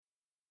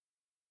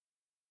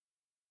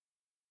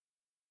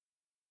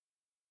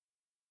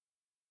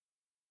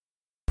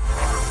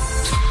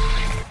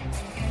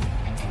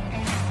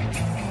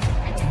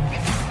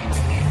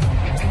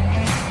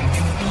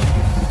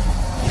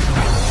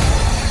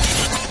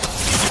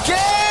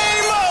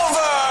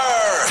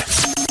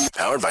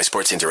Powered by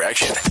Sports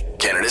Interaction,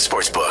 Canada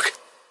Sportsbook.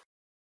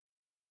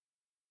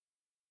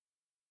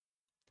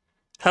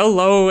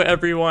 Hello,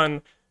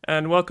 everyone,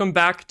 and welcome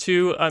back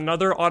to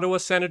another Ottawa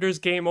Senators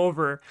game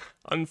over.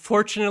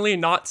 Unfortunately,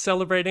 not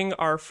celebrating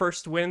our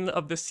first win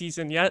of the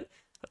season yet.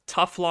 A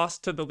tough loss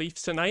to the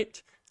Leafs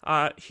tonight.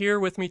 Here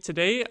with me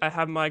today, I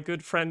have my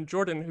good friend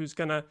Jordan, who's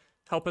going to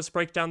help us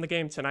break down the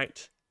game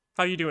tonight.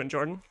 How you doing,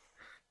 Jordan?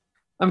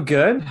 I'm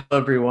good.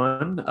 Hello,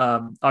 everyone.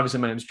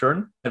 Obviously, my name is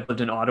Jordan. I've lived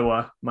in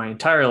Ottawa my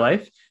entire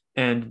life.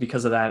 And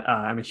because of that,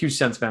 I'm a huge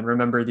Sens fan.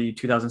 Remember the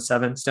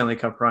 2007 Stanley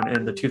Cup run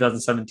and the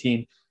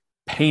 2017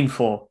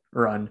 painful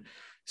run.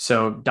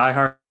 So die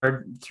hard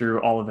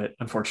through all of it,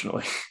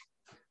 unfortunately.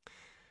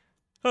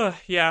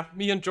 Yeah,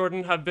 me and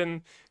Jordan have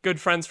been good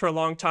friends for a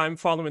long time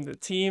following the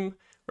team.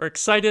 We're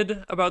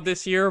excited about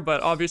this year,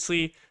 but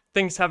obviously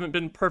things haven't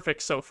been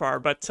perfect so far.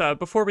 But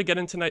before we get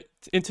into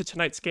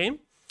tonight's game,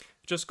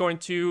 just going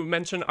to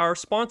mention our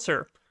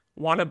sponsor.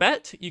 Wanna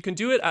bet? You can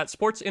do it at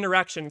Sports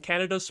Interaction,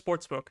 Canada's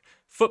sportsbook.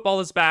 Football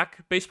is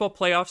back, baseball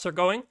playoffs are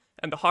going,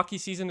 and the hockey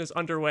season is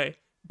underway.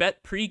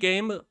 Bet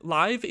pre-game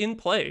live in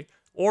play,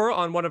 or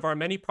on one of our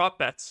many prop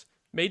bets.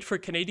 Made for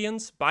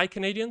Canadians, by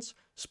Canadians,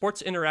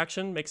 Sports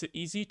Interaction makes it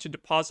easy to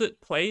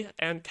deposit, play,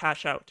 and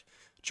cash out.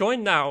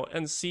 Join now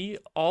and see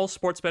all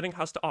sports betting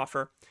has to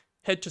offer.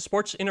 Head to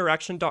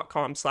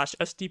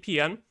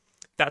sportsinteraction.com/SDPN.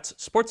 That's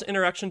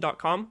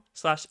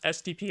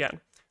sportsinteraction.com/SDPN.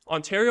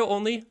 Ontario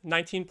only,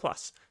 19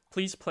 plus.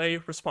 Please play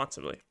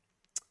responsibly.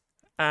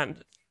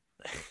 And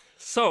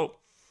so,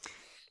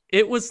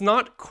 it was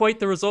not quite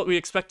the result we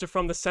expected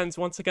from the Sens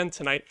once again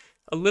tonight.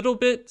 A little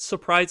bit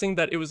surprising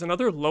that it was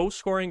another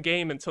low-scoring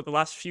game until the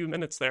last few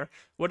minutes there.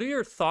 What are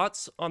your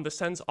thoughts on the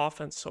Sens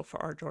offense so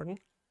far, Jordan?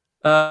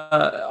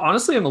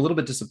 Honestly, I'm a little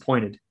bit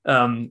disappointed.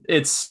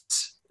 It's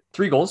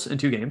 3 goals in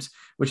 2 games,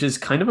 which is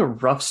kind of a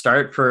rough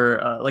start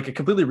for like a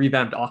completely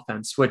revamped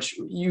offense, which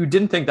you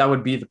didn't think that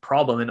would be the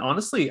problem. And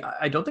honestly,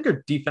 I don't think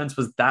our defense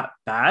was that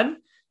bad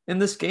in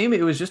this game.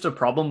 It was just a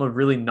problem of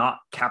really not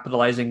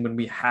capitalizing when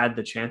we had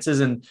the chances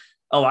and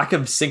a lack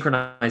of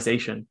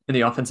synchronization in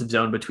the offensive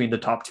zone between the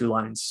top 2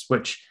 lines,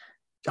 which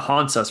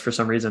haunts us for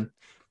some reason.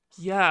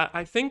 Yeah,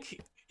 I think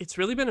it's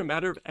really been a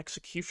matter of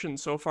execution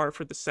so far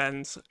for the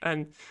Sens,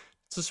 and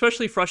it's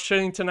especially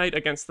frustrating tonight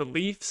against the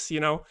Leafs,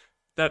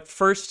 that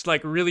first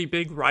really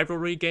big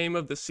rivalry game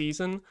of the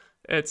season.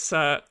 It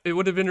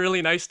would have been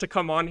really nice to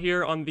come on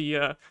here on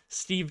the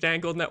Steve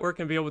Dangle network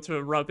and be able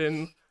to rub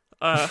in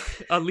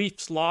a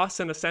Leafs loss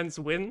and a Sens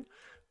win,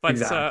 but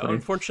Exactly.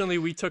 Unfortunately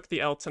we took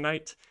the L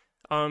tonight.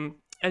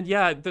 And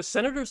yeah, the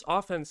Senators'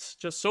 offense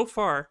just so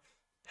far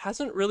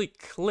hasn't really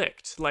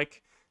clicked.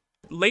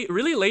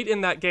 Really late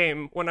in that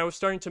game, when I was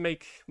starting to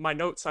make my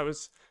notes, that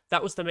was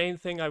the main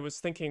thing I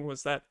was thinking,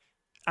 was that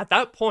at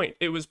that point,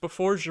 it was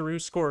before Giroux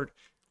scored.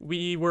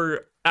 We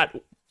were at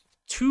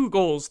 2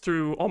 goals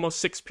through almost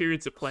 6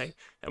 periods of play.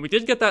 And we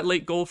did get that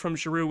late goal from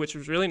Giroux, which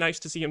was really nice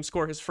to see him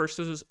score his first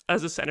as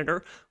a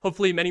Senator.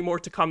 Hopefully many more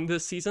to come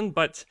this season.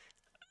 But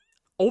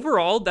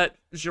overall, that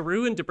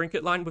Giroux and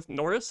DeBrincat line with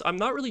Norris, I'm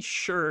not really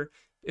sure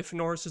if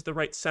Norris is the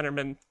right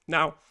centerman.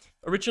 Now,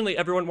 originally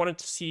everyone wanted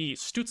to see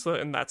Stützle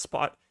in that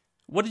spot.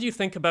 What did you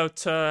think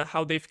about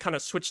how they've kind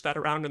of switched that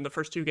around in the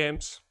first 2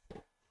 games?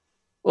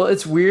 Well,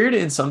 it's weird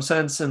in some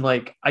sense, and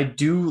I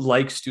do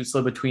like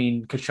Stützle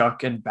between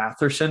Tkachuk and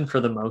Batherson for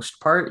the most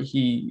part.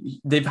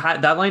 They've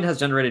had that line has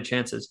generated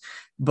chances,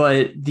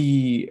 but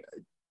the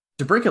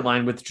DeBrincat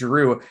line with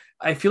Giroux,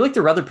 I feel like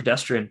they're rather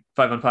pedestrian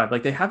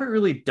 5-on-5. They haven't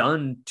really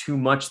done too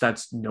much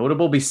that's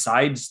notable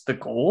besides the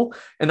goal,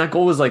 and that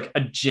goal was a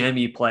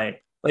jammy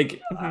play.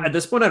 At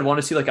this point, I'd want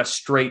to see a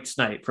straight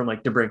snipe from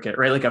DeBrincat,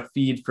 right? A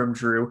feed from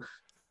Giroux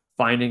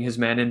finding his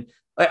man. And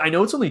I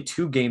know it's only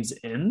 2 games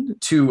in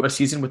to a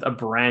season with a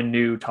brand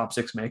new top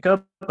 6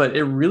 makeup, but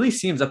it really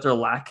seems that they're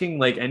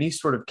lacking any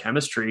sort of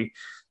chemistry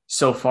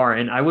so far.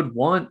 And I would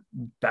want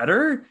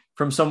better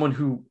from someone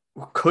who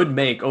could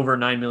make over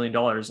 $9 million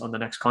on the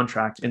next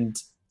contract, and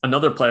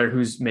another player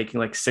who's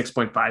making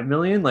 $6.5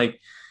 million.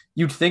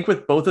 You'd think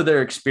with both of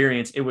their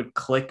experience, it would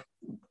click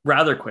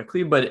rather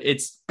quickly, but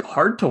it's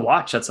hard to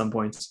watch at some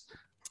points.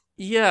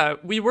 Yeah,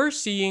 we were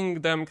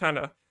seeing them kind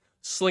of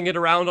sling it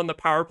around on the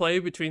power play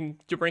between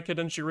DeBrincat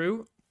and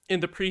Giroux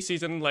in the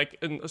preseason,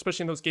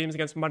 especially in those games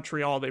against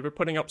Montreal. They were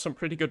putting up some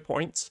pretty good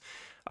points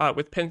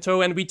with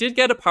Pinto, and we did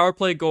get a power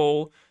play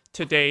goal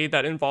today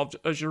that involved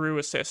a Giroux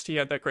assist. He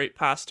had that great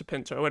pass to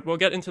Pinto, and we'll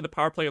get into the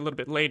power play a little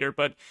bit later.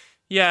 But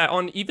yeah,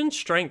 on even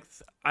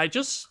strength, I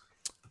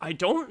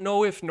don't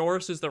know if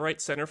Norris is the right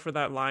center for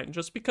that line,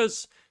 just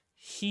because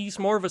he's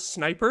more of a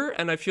sniper,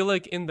 and I feel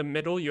like in the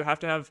middle you have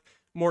to have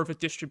more of a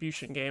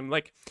distribution game.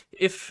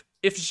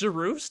 If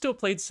Giroux still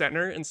played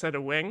center instead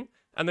of wing,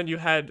 and then you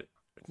had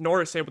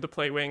Norris able to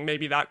play wing,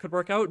 maybe that could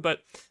work out. But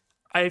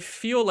I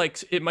feel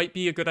like it might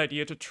be a good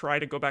idea to try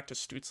to go back to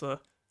Stützle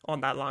on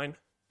that line.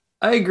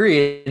 I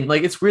agree. And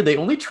it's weird. They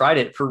only tried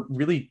it for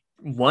really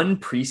one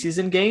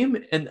preseason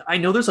game. And I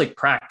know there's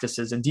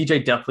practices, and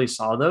DJ definitely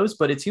saw those,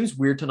 but it seems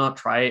weird to not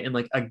try it in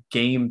a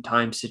game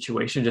time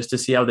situation just to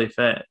see how they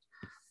fit.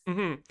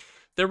 Mm-hmm.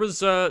 there was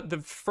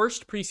the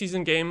first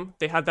preseason game,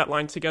 they had that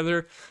line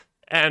together,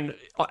 and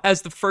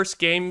as the first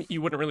game, you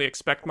wouldn't really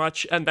expect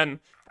much, and then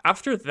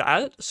after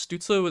that,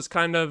 Stützle was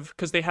kind of,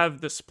 because they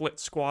have the split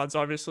squads,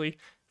 obviously,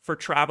 for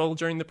travel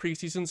during the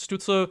preseason,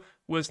 Stützle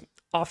was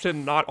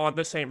often not on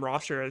the same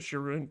roster as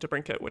Giroud and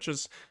DeBrincat, which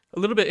is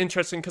a little bit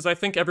interesting because I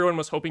think everyone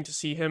was hoping to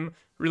see him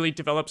really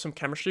develop some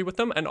chemistry with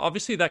them, and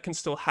obviously that can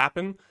still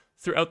happen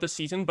throughout the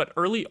season, but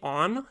early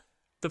on,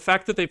 the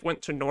fact that they've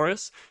went to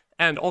Norris,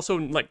 and also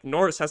like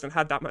Norris hasn't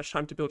had that much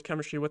time to build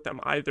chemistry with them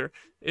either.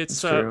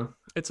 It's a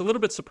little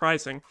bit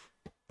surprising,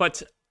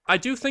 but I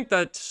do think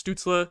that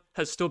Stützle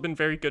has still been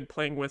very good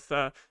playing with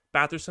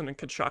Batherson and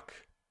Tkachuk.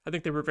 I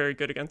think they were very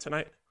good again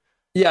tonight.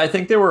 Yeah, I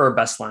think they were our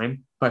best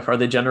line by far.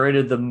 They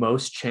generated the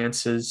most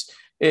chances.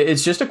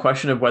 It's just a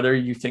question of whether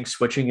you think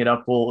switching it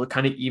up will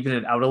kind of even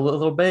it out a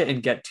little bit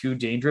and get two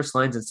dangerous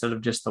lines instead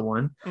of just the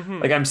one. Mm-hmm.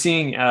 Like I'm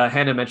seeing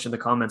Hannah mentioned in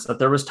the comments that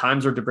there was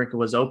times where DeBrincat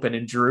was open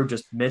and Giroud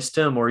just missed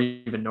him, or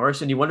even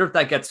Norris. And you wonder if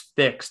that gets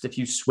fixed if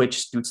you switch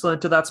Stützle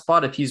into that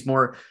spot, if he's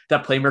more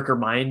that playmaker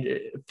mind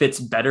fits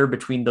better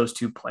between those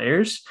two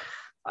players.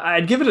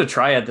 I'd give it a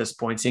try at this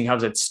point, seeing how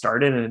it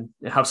started and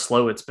how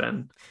slow it's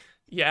been.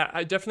 Yeah,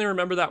 I definitely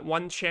remember that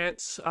one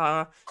chance.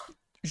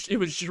 It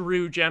was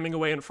Giroud jamming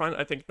away in front.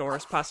 I think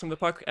Norris passed him the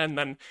puck. And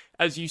then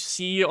as you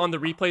see on the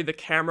replay, the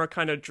camera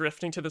kind of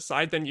drifting to the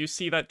side, then you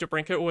see that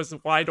DeBrincat was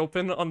wide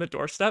open on the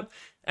doorstep.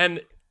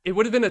 And it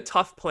would have been a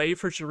tough play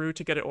for Giroud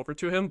to get it over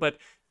to him, but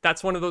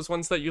that's one of those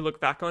ones that you look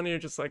back on and you're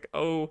just like,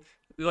 oh,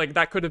 like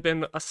that could have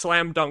been a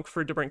slam dunk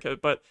for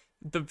DeBrincat, but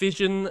the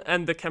vision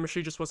and the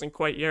chemistry just wasn't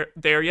quite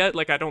there yet.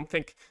 Like, I don't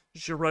think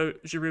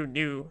Giroud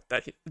knew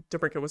that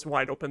DeBrincat was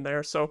wide open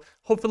there. So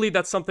hopefully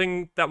that's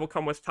something that will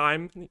come with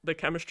time, the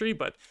chemistry,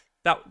 but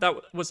that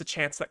was a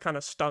chance that kind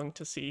of stung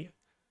to see.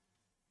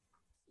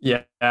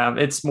 Yeah,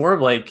 it's more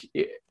of like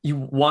you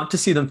want to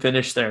see them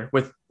finish there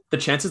with the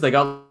chances they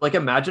got. Like,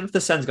 imagine if the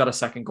Sens got a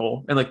second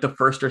goal in like the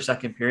first or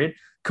second period,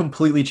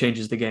 completely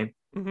changes the game,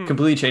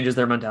 completely changes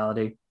their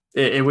mentality.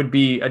 It would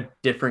be a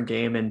different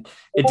game, and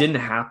it didn't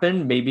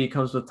happen. Maybe it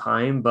comes with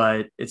time,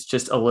 but it's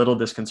just a little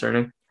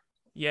disconcerting.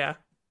 Yeah.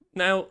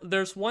 Now,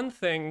 there's one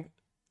thing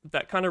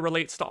that kind of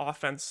relates to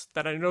offense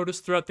that I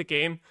noticed throughout the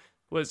game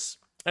was,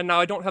 and now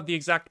I don't have the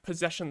exact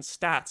possession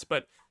stats,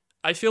 but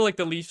I feel like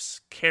the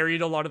Leafs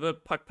carried a lot of the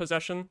puck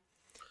possession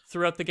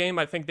throughout the game.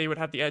 I think they would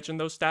have the edge in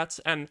those stats.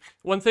 And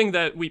one thing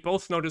that we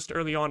both noticed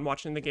early on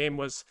watching the game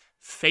was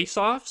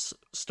face-offs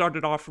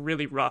started off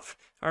really rough.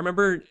 I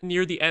remember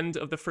near the end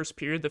of the first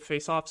period, the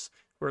face-offs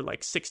were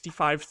like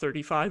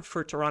 65-35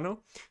 for Toronto.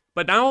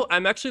 But now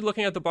I'm actually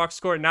looking at the box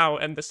score now,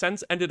 and the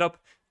Sens ended up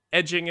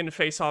edging in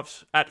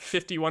face-offs at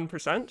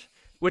 51%,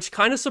 which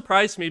kind of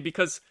surprised me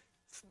because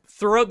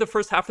throughout the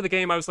first half of the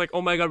game, I was like,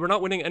 oh my God, we're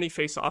not winning any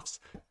face-offs.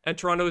 And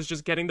Toronto is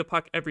just getting the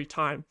puck every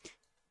time.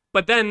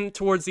 But then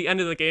towards the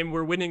end of the game,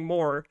 we're winning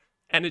more,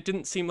 and it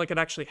didn't seem like it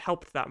actually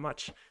helped that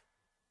much.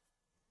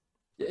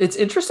 It's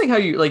interesting how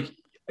you like.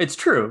 It's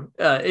true.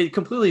 It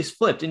completely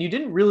flipped, and you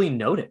didn't really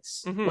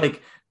notice.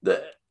 Like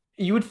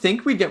you would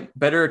think we'd get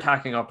better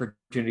attacking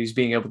opportunities,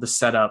 being able to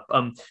set up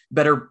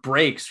better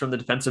breaks from the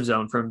defensive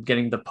zone from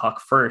getting the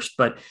puck first,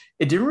 but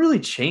it didn't really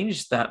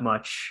change that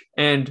much.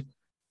 And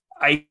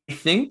I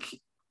think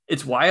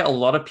it's why a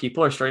lot of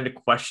people are starting to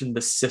question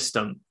the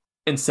system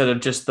instead of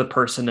just the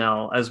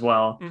personnel as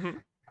well.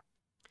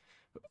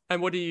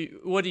 And what do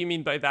you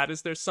mean by that?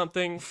 Is there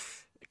something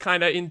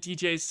kind of in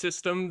DJ's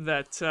system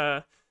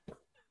that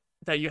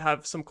you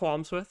have some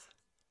qualms with?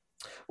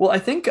 Well, I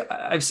think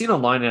I've seen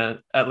online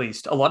at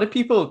least a lot of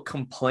people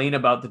complain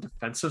about the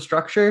defensive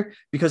structure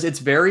because it's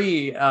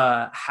very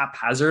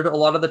haphazard a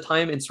lot of the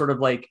time, and sort of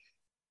like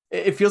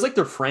it feels like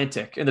they're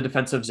frantic in the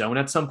defensive zone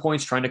at some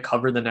points trying to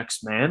cover the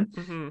next man.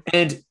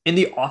 And in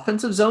the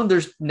offensive zone,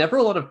 there's never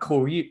a lot of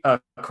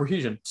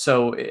cohesion.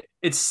 So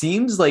it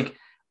seems like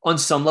on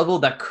some level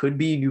that could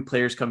be new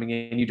players coming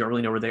in. You don't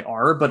really know where they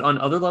are, but on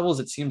other levels,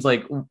 it seems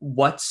like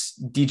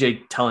what's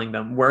DJ telling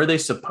them? Where are they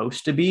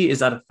supposed to be? Is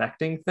that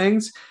affecting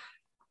things?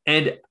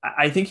 And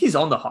I think he's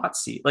on the hot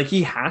seat. Like,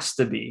 he has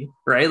to be,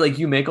 right? Like,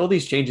 you make all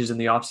these changes in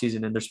the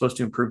offseason and they're supposed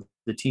to improve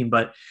the team,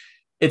 but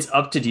it's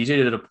up to DJ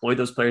to deploy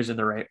those players in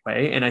the right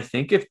way. And I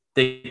think if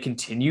they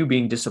continue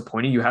being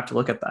disappointing, you have to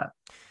look at that.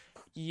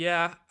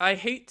 Yeah, I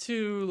hate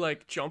to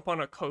like jump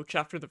on a coach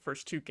after the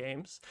first two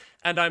games,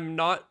 and I'm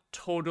not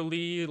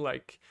totally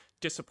like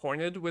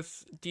disappointed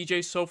with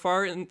DJ so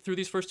far through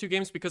these first two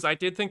games, because I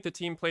did think the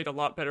team played a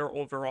lot better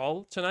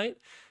overall tonight.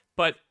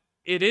 But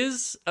it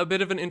is a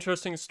bit of an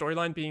interesting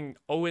storyline being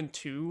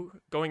 0-2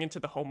 going into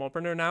the home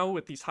opener now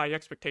with these high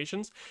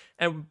expectations.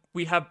 And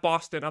we have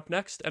Boston up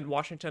next and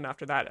Washington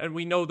after that. And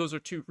we know those are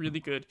two really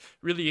good,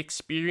 really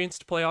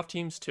experienced playoff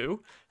teams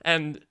too.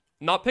 And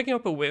not picking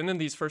up a win in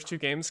these first two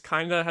games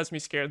kind of has me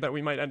scared that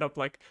we might end up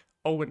like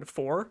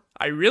 0-4.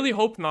 I really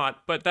hope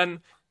not. But then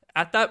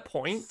at that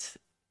point,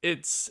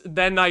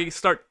 then I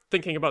start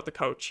thinking about the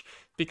coach,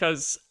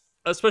 because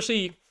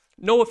especially,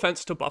 no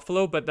offense to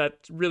Buffalo, but that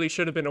really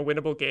should have been a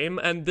winnable game.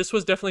 And this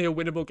was definitely a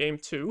winnable game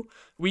too.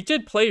 We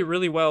did play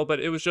really well, but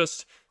it was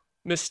just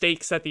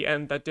mistakes at the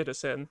end that did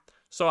us in.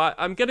 So I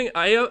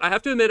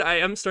have to admit, I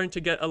am starting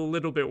to get a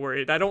little bit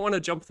worried. I don't want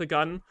to jump the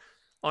gun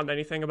on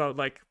anything about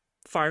like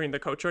firing the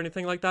coach or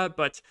anything like that,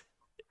 but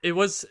it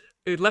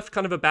left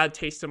kind of a bad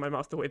taste in my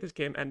mouth the way this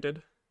game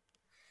ended.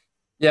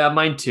 Yeah,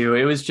 mine too.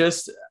 It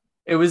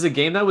was a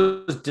game that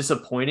was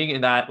disappointing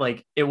in that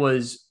like it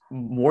was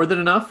more than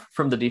enough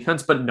from the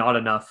defense, but not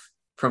enough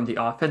from the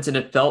offense, and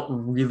it felt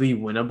really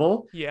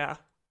winnable. Yeah.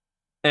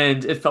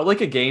 And it felt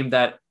like a game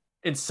that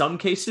in some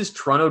cases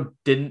Toronto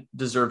didn't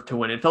deserve to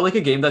win. It felt like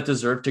a game that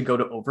deserved to go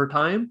to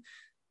overtime,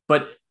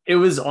 but it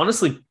was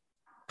honestly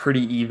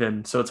pretty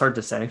even, so it's hard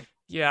to say.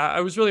 Yeah,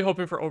 I was really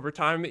hoping for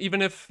overtime,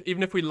 even if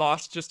we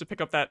lost, just to pick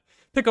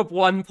up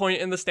 1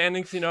 point in the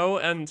standings,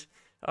 and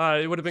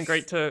it would have been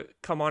great to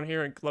come on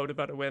here and gloat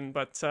about a win,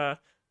 but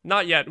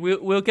not yet.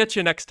 We'll get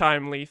you next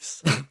time,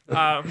 Leafs.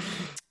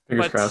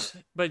 Fingers crossed.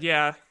 But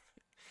yeah,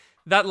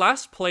 that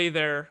last play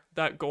there,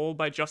 that goal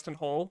by Justin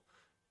Holl,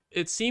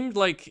 it seemed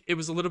like it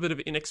was a little bit of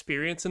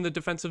inexperience in the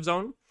defensive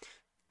zone,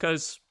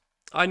 because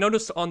I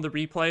noticed on the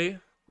replay,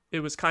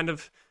 it was kind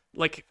of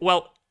like,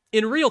 well,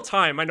 in real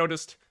time, I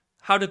noticed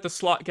how did the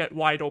slot get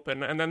wide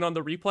open, and then on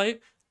the replay,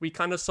 we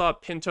kind of saw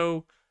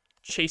Pinto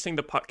chasing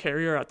the puck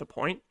carrier at the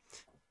point,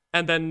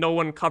 and then no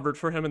one covered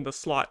for him in the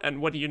slot,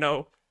 and what do you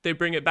know? They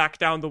bring it back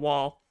down the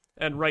wall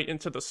and right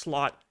into the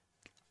slot.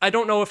 I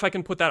don't know if I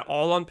can put that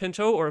all on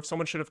Pinto or if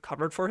someone should have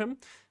covered for him,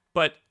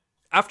 but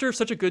after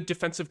such a good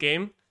defensive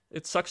game,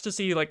 it sucks to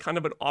see like kind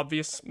of an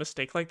obvious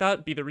mistake like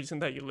that be the reason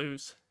that you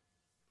lose.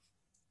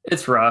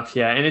 It's rough,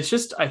 yeah. And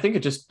I think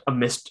it's just a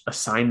missed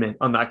assignment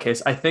on that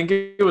case. I think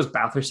it was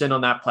Batherson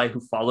on that play who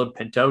followed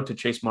Pinto to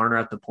chase Marner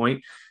at the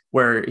point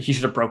where he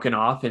should have broken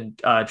off and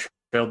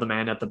trailed the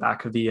man at the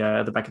back of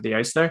the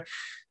ice there.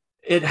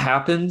 It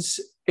happens.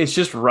 It's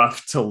just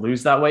rough to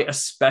lose that way,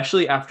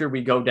 especially after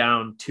we go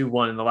down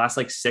 2-1 in the last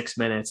like 6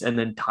 minutes and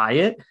then tie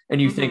it.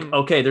 And you think,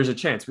 okay, there's a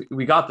chance.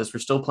 We got this.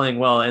 We're still playing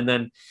well. And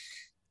then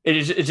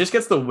it just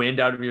gets the wind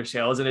out of your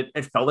sails. And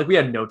it felt like we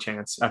had no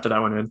chance after that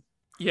one in.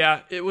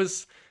 Yeah,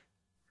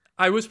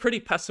 I was pretty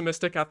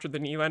pessimistic after the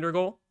Nylander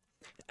goal.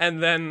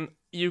 And then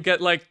you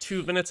get like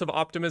 2 minutes of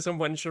optimism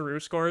when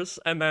Giroux scores.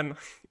 And then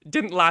it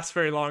didn't last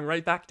very long,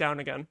 right back down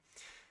again.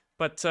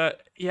 But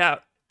yeah,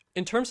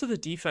 in terms of the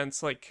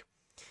defense, like,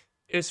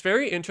 it's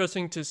very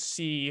interesting to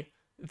see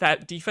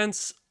that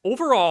defense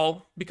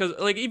overall, because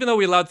like even though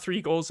we allowed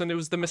 3 goals and it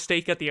was the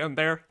mistake at the end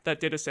there that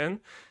did us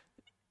in,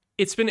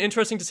 it's been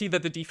interesting to see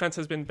that the defense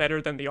has been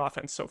better than the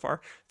offense so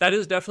far. That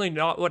is definitely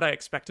not what I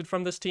expected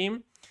from this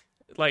team.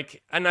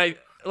 Like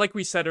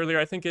we said earlier,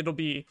 I think it'll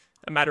be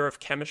a matter of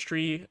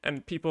chemistry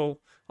and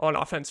people on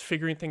offense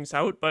figuring things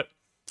out. But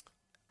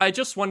I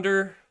just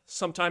wonder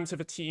sometimes if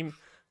a team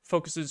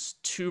focuses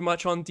too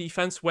much on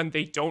defense when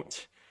they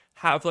don't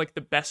have like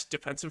the best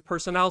defensive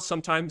personnel.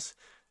 Sometimes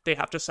they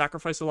have to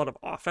sacrifice a lot of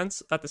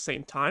offense at the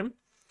same time.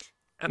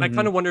 And I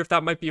kind of wonder if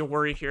that might be a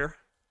worry here.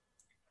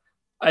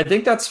 I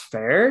think that's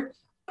fair.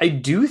 I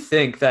do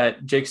think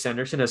that Jake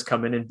Sanderson has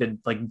come in and been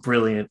like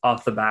brilliant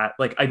off the bat.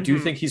 Like I do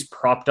think he's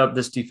propped up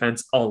this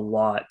defense a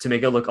lot to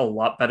make it look a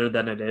lot better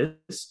than it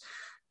is.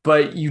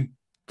 But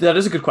that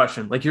is a good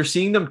question. Like you're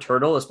seeing them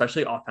turtle,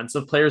 especially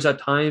offensive players at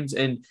times,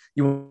 and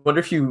you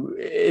wonder if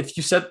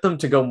you set them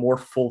to go more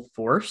full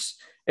force,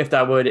 if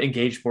that would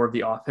engage more of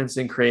the offense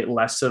and create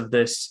less of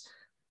this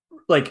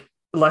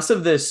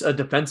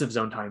defensive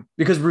zone time.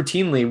 Because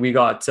routinely we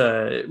got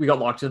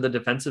locked into the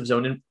defensive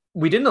zone and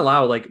we didn't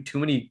allow like too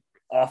many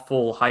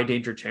awful high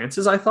danger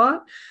chances, I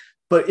thought.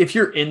 But if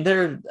you're in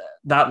there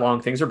that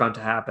long, things are bound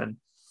to happen.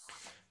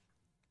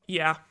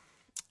 Yeah.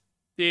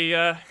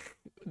 The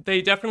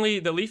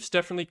Leafs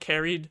definitely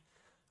carried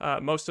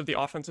most of the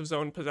offensive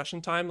zone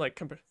possession time.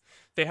 Like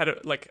they had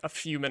a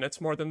few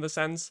minutes more than the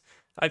Sens.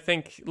 I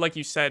think, like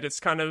you said, it's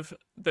kind of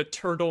the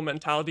turtle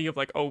mentality of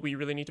like, oh, we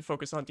really need to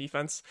focus on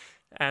defense.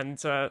 And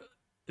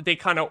they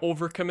kind of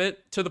overcommit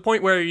to the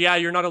point where, yeah,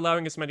 you're not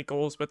allowing as many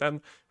goals, but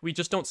then we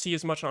just don't see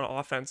as much on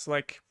offense.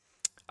 Like,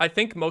 I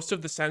think most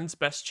of the Sens'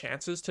 best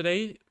chances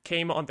today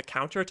came on the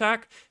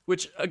counterattack,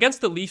 which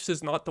against the Leafs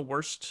is not the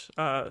worst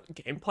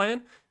game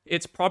plan.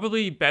 It's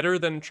probably better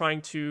than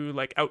trying to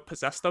like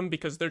outpossess them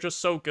because they're just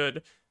so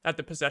good at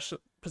the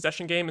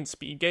possession game and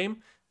speed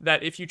game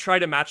that if you try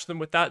to match them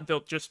with that,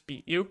 they'll just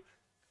beat you.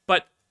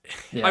 But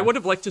yeah. I would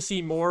have liked to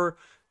see more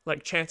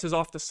like chances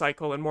off the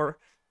cycle and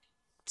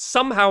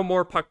somehow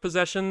more puck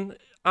possession.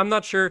 I'm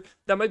not sure.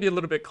 That might be a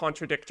little bit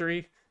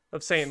contradictory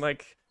of saying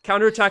like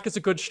counterattack is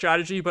a good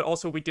strategy, but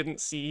also we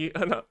didn't see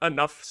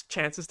enough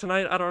chances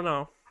tonight. I don't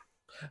know.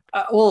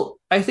 Well,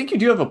 I think you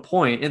do have a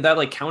point in that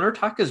like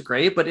counterattack is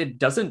great, but it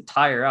doesn't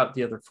tire out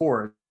the other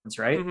forwards,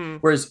 right?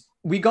 Whereas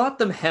we got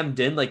them hemmed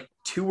in like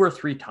 2 or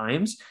 3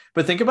 times,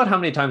 but think about how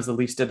many times the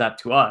Leafs did that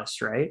to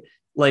us, right?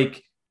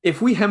 Like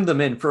if we hem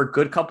them in for a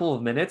good couple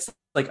of minutes,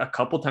 like a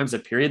couple times a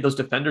period, those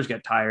defenders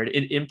get tired.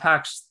 It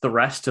impacts the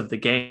rest of the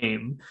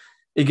game.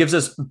 It gives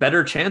us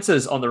better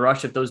chances on the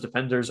rush if those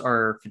defenders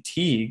are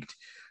fatigued.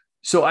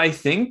 So I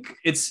think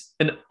it's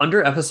an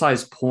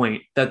underemphasized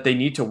point that they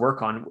need to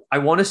work on. I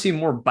want to see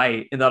more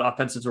bite in that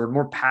offensive zone,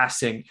 more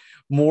passing,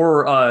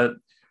 more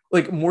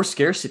more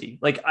scarcity.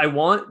 Like I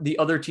want the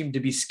other team to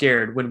be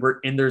scared when we're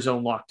in their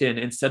zone locked in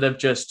instead of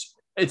just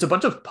it's a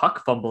bunch of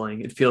puck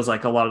fumbling, it feels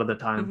like a lot of the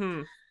time.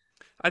 Hmm.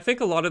 I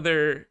think a lot of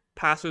their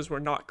passes were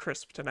not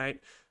crisp tonight.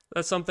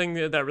 That's something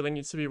that really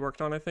needs to be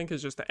worked on, I think,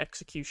 is just the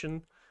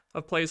execution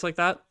of plays like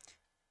that.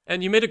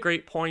 And you made a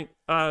great point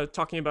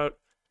talking about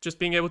just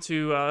being able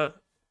to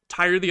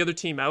tire the other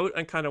team out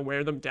and kind of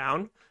wear them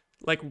down.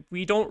 Like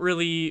we didn't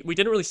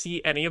really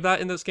see any of that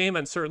in this game,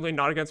 and certainly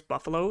not against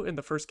Buffalo in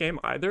the first game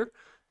either.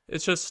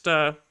 It's just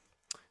I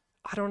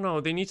don't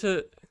know. They need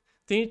to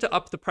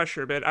up the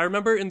pressure a bit. I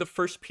remember in the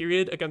first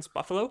period against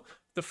Buffalo,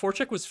 the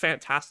forecheck was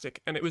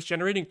fantastic and it was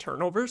generating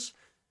turnovers.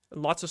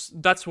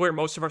 That's where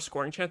most of our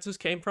scoring chances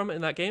came from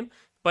in that game.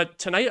 But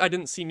tonight I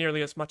didn't see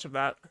nearly as much of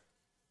that.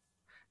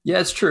 Yeah,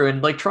 it's true.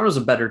 And like Toronto's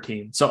a better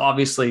team. So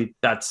obviously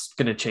that's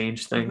going to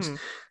change things. Hmm.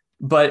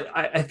 But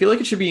I feel like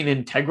it should be an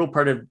integral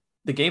part of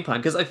the game plan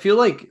because I feel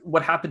like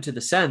what happened to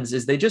the Sens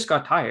is they just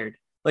got tired.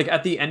 Like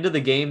at the end of the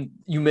game,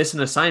 you miss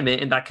an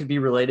assignment and that could be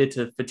related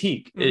to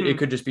fatigue. It Hmm.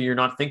 could just be you're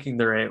not thinking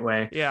the right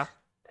way. Yeah.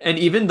 And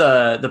even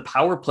the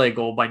power play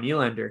goal by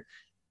Nylander,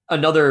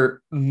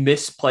 another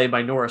misplay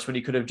by Norris when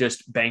he could have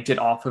just banked it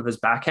off of his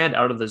backhand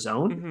out of the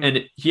zone. Hmm.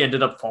 And he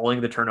ended up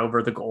falling the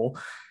turnover, the goal.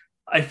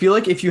 I feel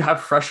like if you have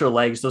fresher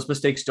legs, those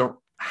mistakes don't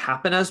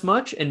happen as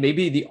much. And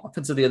maybe the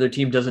offense of the other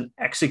team doesn't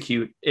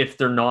execute if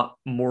they're not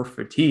more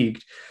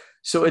fatigued.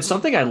 So it's Hmm.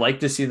 something I like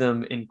to see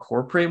them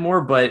incorporate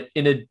more. But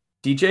in a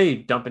DJ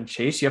dump and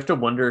chase, you have to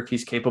wonder if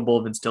he's capable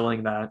of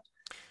instilling that.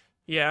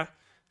 Yeah,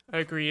 I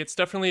agree. It's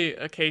definitely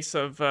a case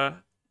of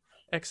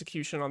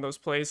execution on those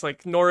plays.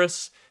 Like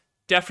Norris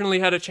definitely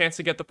had a chance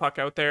to get the puck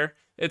out there.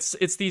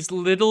 It's these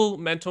little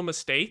mental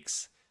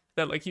mistakes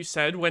that, like you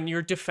said, when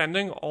you're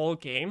defending all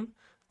game,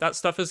 that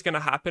stuff is going to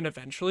happen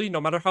eventually. No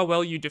matter how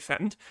well you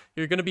defend,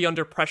 you're going to be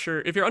under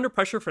pressure. If you're under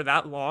pressure for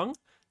that long,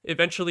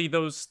 eventually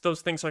those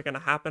things are going to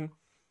happen.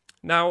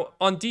 Now,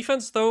 on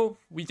defense, though,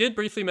 we did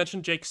briefly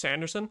mention Jake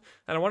Sanderson,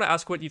 and I want to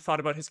ask what you thought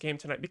about his game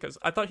tonight because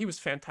I thought he was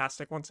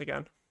fantastic once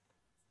again.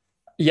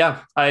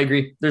 Yeah, I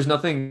agree. There's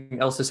nothing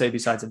else to say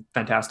besides him.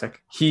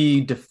 Fantastic.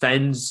 He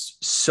defends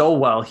so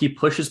well. He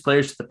pushes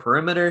players to the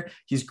perimeter.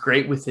 He's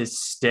great with his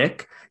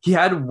stick. He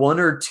had one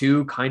or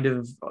two kind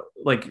of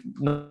like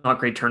not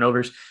great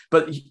turnovers,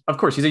 but of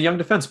course, he's a young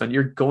defenseman.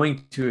 You're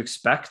going to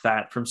expect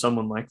that from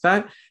someone like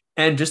that.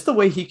 And just the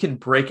way he can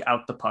break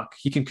out the puck,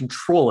 he can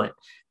control it.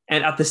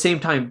 And at the same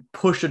time,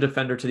 push a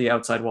defender to the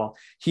outside wall.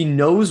 He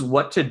knows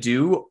what to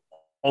do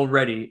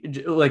already,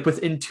 like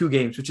within 2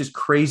 games, which is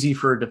crazy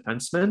for a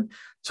defenseman.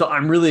 So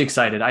I'm really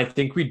excited. I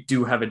think we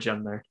do have a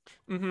gem there.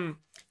 Hmm.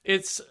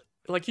 It's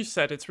like you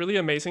said, it's really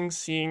amazing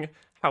seeing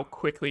how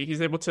quickly he's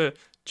able to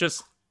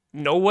just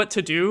know what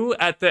to do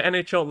at the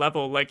NHL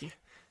level. Like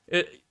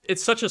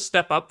it's such a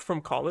step up from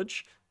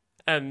college,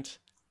 and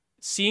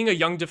seeing a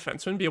young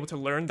defenseman be able to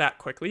learn that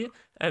quickly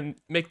and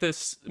make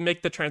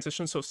the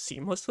transition so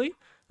seamlessly,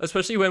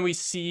 especially when we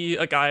see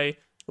a guy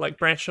like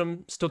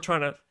Brancham still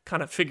trying to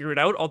kind of figure it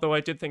out, although I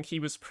did think he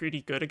was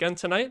pretty good again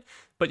tonight.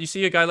 But you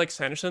see a guy like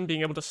Sanderson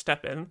being able to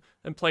step in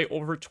and play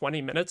over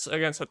 20 minutes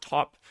against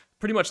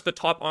pretty much the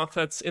top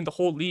offense in the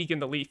whole league in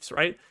the Leafs,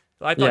 right?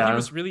 I thought he Yeah,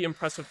 was really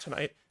impressive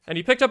tonight. And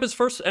he picked up his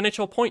first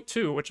NHL point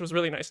too, which was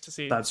really nice to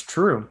see. that's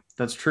true.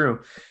 That's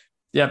true.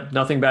 Yeah,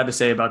 nothing bad to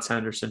say about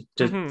Sanderson.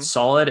 Just Hmm.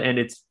 solid, and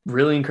it's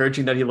really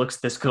encouraging that he looks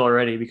this good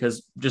already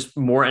because just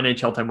more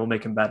NHL time will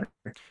make him better.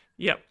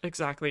 Yep,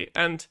 exactly.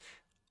 And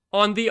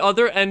on the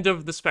other end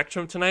of the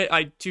spectrum tonight,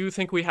 I do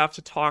think we have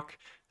to talk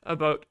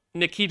about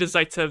Nikita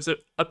Zaitsev's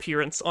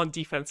appearance on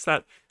defense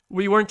that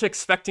we weren't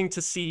expecting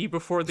to see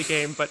before the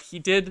game, but he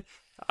did,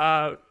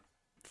 uh,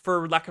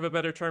 for lack of a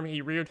better term,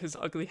 he reared his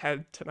ugly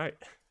head tonight.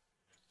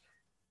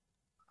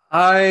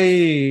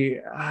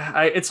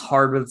 It's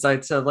hard with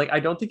Zaitsev. Like, I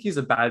don't think he's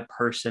a bad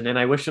person, and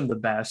I wish him the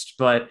best,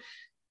 but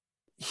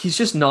he's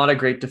just not a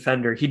great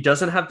defender. He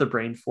doesn't have the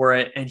brain for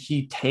it, and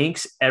he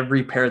tanks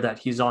every pair that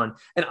he's on.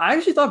 And I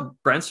actually thought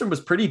Brandstrom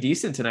was pretty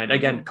decent tonight.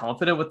 Again, Hmm.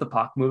 confident with the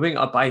puck moving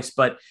up ice,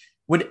 but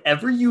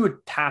whenever you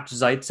attach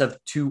Zaitsev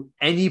to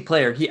any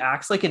player, he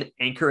acts like an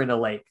anchor in a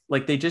lake.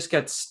 Like they just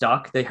get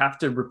stuck. They have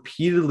to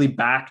repeatedly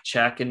back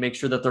check and make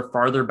sure that they're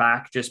farther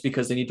back just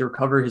because they need to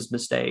recover his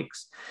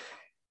mistakes.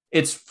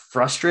 It's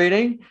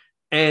frustrating.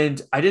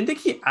 And I didn't think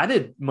he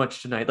added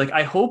much tonight. Like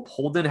I hope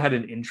Holden had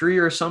an injury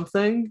or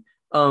something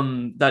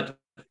that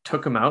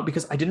took him out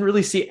because I didn't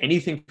really see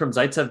anything from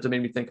Zaitsev to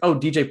make me think, oh,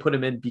 DJ put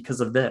him in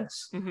because of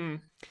this. Hmm.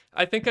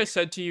 I think I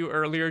said to you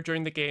earlier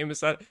during the game is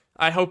that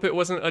I hope it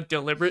wasn't a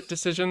deliberate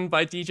decision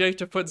by DJ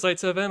to put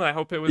Zaitsev in. I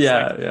hope it was like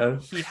Yeah, yeah.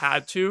 he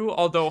had to,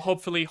 although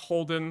hopefully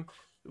Holden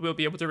will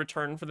be able to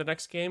return for the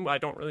next game. I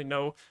don't really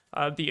know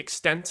the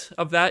extent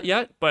of that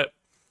yet, but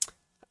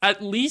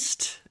at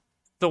least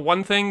the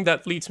one thing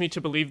that leads me to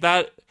believe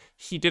that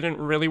he didn't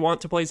really want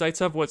to play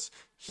Zaitsev was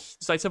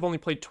Zaitsev only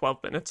played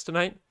 12 minutes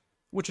tonight,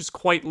 which is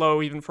quite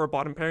low even for a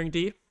bottom pairing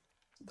D.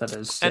 That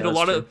is, yeah, And a that's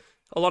lot of true.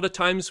 A lot of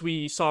times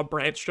we saw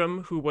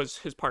Brandstrom, who was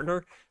his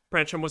partner.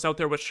 Brandstrom was out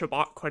there with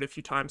Shabbat quite a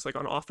few times, like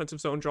on offensive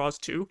zone draws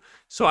too.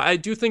 So I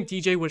do think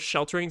DJ was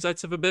sheltering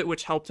Zaitsev a bit,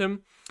 which helped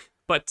him.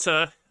 But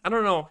I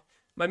don't know.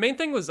 My main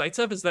thing with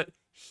Zaitsev is that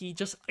he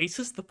just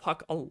ices the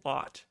puck a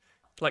lot.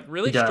 Like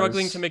really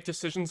struggling to make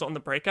decisions on the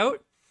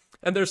breakout.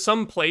 And there's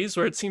some plays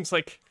where it seems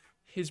like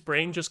his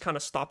brain just kind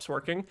of stops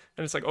working.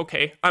 And it's like,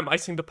 okay, I'm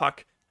icing the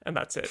puck. And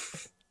that's it.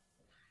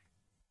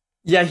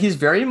 Yeah, he's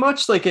very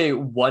much like a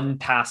one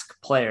task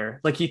player.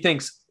 Like he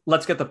thinks,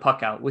 let's get the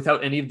puck out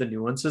without any of the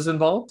nuances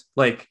involved.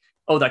 Like,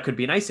 oh, that could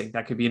be an icing.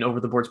 That could be an over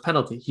the boards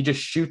penalty. He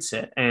just shoots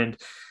it. And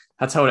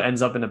that's how it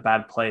ends up in a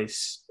bad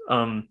place.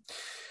 And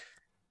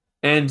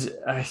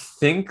I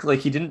think like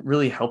he didn't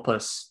really help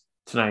us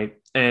tonight.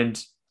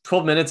 And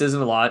 12 minutes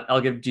isn't a lot.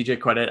 I'll give DJ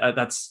credit.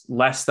 That's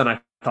less than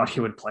I thought he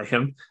would play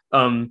him.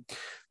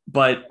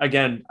 But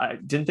again, I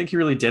didn't think he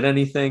really did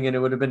anything, and it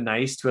would have been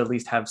nice to at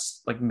least have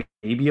like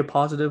maybe a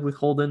positive with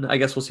Holden. I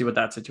guess we'll see what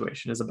that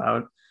situation is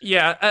about.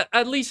 Yeah,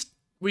 at least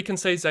we can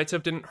say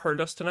Zaitsev didn't hurt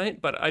us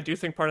tonight, but I do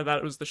think part of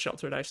that was the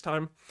sheltered ice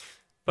time.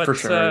 But for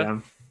sure, yeah.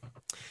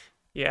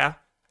 Yeah.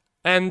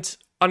 And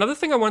another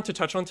thing I wanted to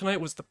touch on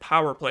tonight was the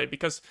power play,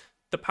 because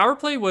the power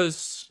play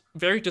was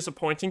very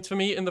disappointing to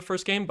me in the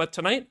first game, but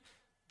tonight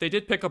they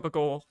did pick up a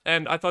goal,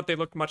 and I thought they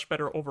looked much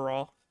better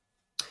overall.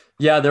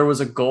 Yeah, there was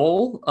a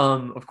goal,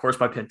 of course,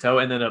 by Pinto,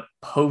 and then a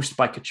post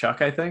by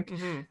Tkachuk, I think.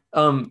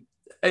 Mm-hmm.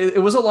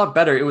 It was a lot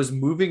better. It was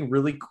moving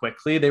really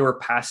quickly. They were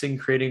passing,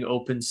 creating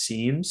open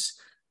seams.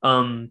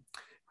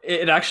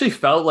 It actually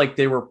felt like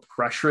they were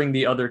pressuring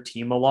the other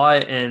team a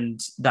lot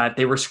and that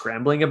they were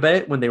scrambling a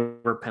bit when they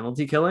were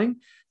penalty killing,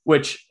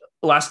 which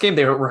last game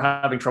they were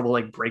having trouble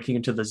like breaking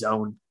into the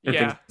zone and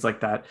things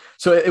like that.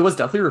 So it was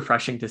definitely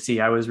refreshing to see.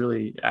 I was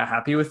really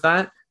happy with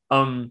that.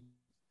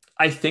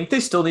 I think they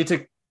still need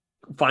to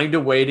find a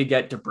way to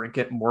get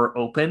DeBrincat more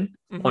open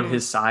on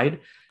his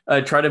side.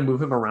 Try to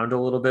move him around a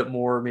little bit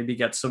more, maybe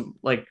get some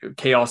like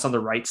chaos on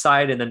the right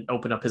side and then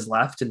open up his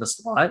left in the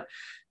slot,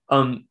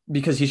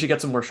 because he should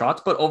get some more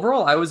shots. But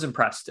overall, I was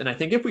impressed. And I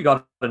think if we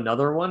got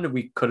another one,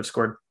 we could have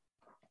scored.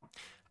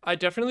 I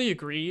definitely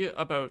agree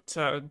about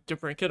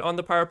DeBrincat on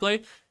the power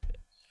play.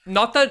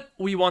 Not that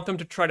we want them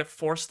to try to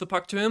force the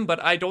puck to him,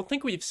 but I don't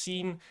think we've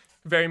seen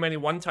very many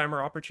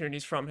one-timer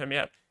opportunities from him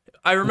yet.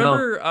 I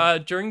remember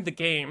during the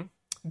game,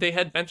 they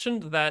had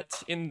mentioned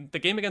that in the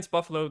game against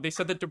Buffalo, they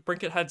said that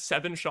DeBrincat had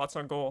 7 shots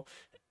on goal.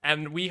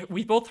 And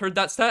we both heard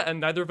that stat and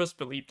neither of us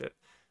believed it.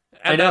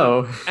 And I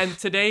know. And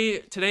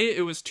today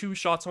it was 2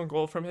 shots on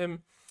goal from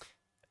him.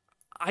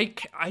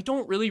 I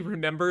don't really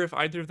remember if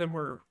either of them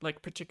were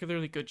like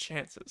particularly good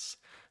chances.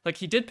 Like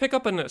he did pick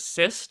up an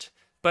assist,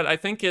 but I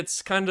think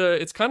it's kind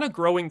of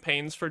growing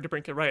pains for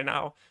DeBrincat right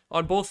now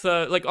on both.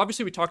 Like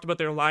obviously we talked about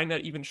their line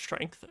at even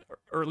strength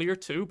earlier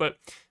too, but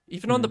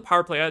even on the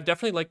power play, I'd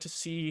definitely like to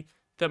see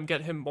them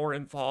get him more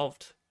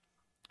involved.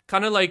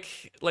 Kind of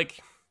like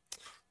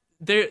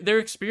their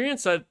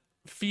experience at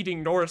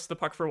feeding Norris the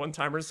puck for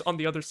one-timers on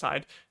the other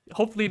side.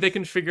 Hopefully they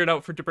can figure it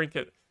out for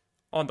DeBrincat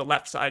on the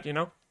left side, you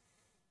know?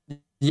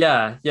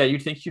 Yeah.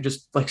 You'd think you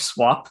just like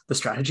swap the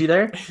strategy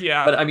there.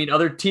 Yeah. But I mean,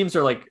 other teams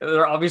are like,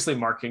 they're obviously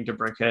marking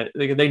DeBrincat.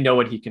 They know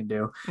what he can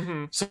do.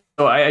 Mm-hmm. So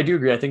I do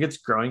agree. I think it's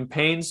growing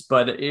pains,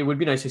 but it would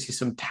be nice to see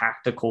some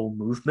tactical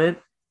movement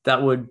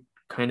that would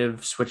kind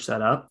of switch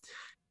that up.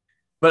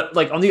 But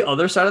like on the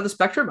other side of the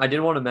spectrum, I did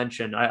want to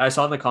mention, I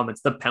saw in the comments,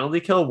 the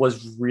penalty kill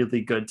was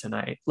really good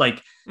tonight.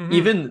 Like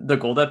even the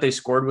goal that they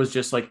scored was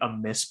just like a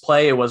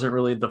misplay. It wasn't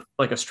really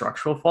a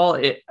structural fall.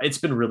 It's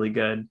been really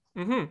good.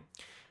 Mm-hmm.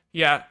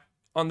 Yeah.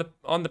 On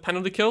the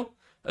penalty kill,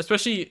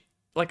 especially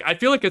like I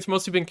feel like it's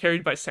mostly been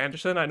carried by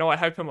Sanderson. I know I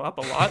hype him up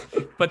a lot,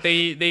 but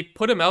they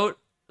put him out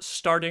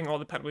starting all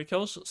the penalty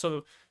kills.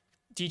 So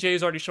DJ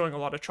is already showing a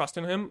lot of trust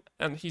in him,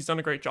 and he's done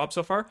a great job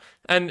so far.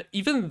 And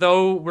even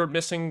though we're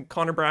missing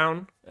Connor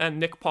Brown and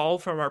Nick Paul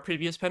from our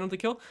previous penalty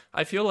kill,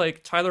 I feel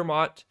like Tyler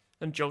Mott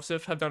and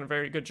Joseph have done a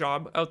very good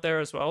job out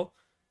there as well.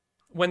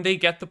 When they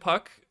get the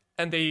puck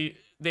and they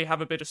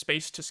have a bit of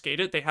space to skate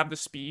it, they have the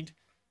speed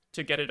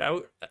to get it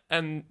out,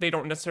 and they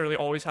don't necessarily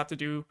always have to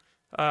do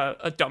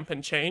a dump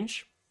and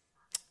change.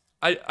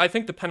 I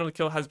think the penalty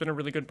kill has been a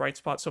really good bright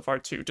spot so far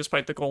too,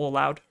 despite the goal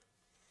allowed.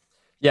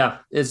 Yeah,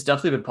 it's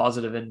definitely been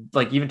positive. And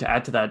like, even to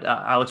add to that,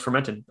 Alex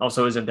Fermenton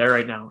also isn't there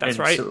right now. That's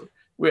right. So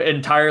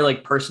entire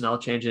like personnel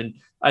change. And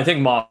I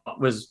think Mott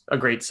was a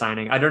great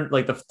signing. I don't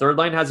like the third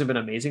line hasn't been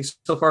amazing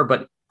so far,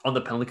 but on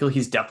the penalty kill,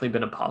 he's definitely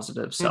been a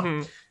positive.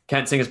 So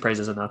can't sing his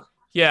praises enough.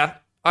 Yeah,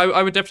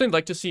 I would definitely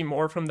like to see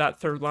more from that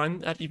third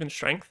line at even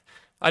strength.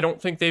 I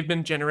don't think they've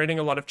been generating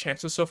a lot of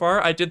chances so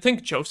far. I did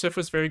think Joseph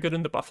was very good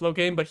in the Buffalo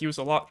game, but he was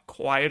a lot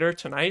quieter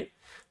tonight.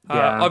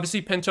 Obviously,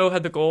 Pinto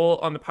had the goal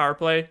on the power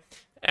play,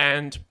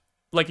 and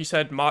like you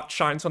said, Mott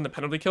shines on the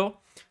penalty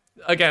kill.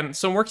 Again,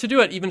 some work to do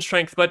at even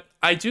strength, but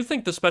I do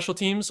think the special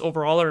teams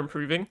overall are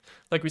improving.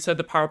 Like we said,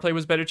 the power play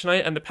was better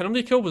tonight, and the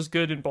penalty kill was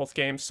good in both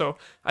games. So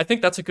I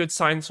think that's a good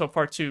sign so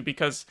far too,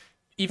 because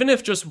even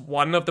if just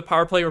one of the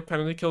power play or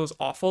penalty kill is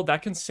awful,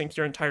 that can sink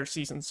your entire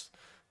seasons,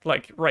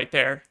 like right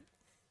there.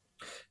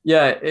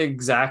 Yeah,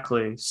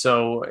 exactly.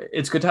 So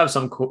it's good to have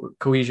some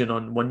cohesion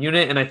on one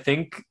unit, and I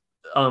think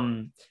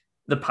um,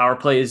 the power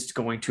play is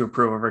going to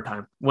improve over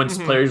time. Once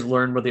Hmm. players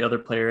learn where the other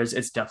player is,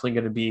 it's definitely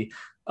going to be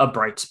a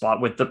bright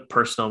spot with the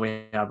personnel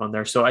we have on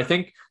there. So I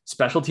think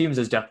special teams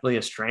is definitely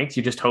a strength.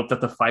 You just hope that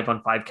the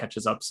 5-on-5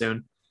 catches up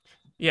soon.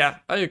 Yeah,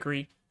 I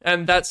agree.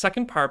 And that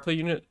second power play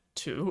unit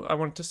too, I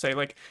wanted to say,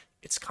 like,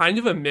 it's kind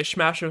of a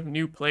mishmash of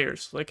new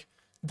players. Like,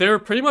 they're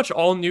pretty much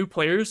all new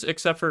players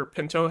except for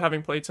Pinto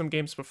having played some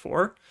games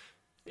before.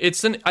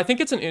 I think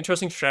it's an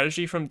interesting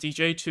strategy from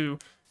DJ to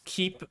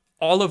keep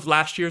all of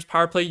last year's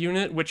power play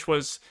unit, which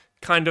was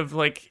kind of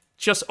like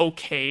just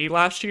okay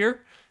last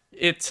year.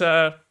 It's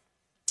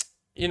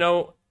you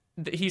know,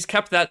 he's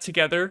kept that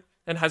together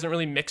and hasn't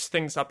really mixed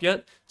things up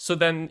yet. So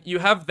then you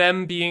have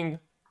them being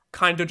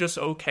kind of just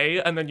okay,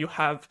 and then you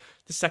have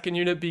the second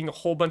unit being a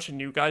whole bunch of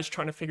new guys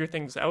trying to figure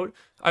things out.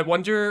 I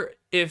wonder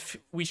if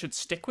we should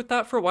stick with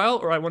that for a while,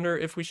 or I wonder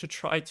if we should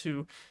try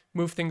to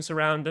move things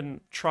around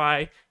and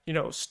try,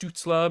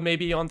 Stutzla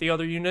maybe on the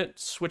other unit,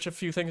 switch a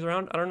few things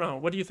around. I don't know.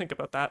 What do you think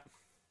about that?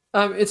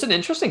 It's an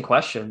interesting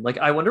question. Like,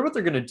 I wonder what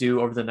they're going to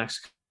do over the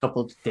next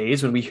couple of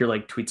days when we hear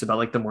like tweets about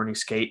like the morning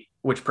skate,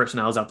 which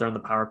personnel is out there on the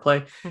power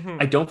play. Hmm.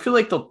 I don't feel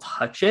like they'll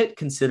touch it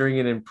considering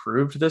it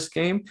improved this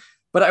game.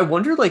 But I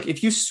wonder, like,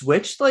 if you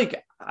switched,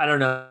 like, I don't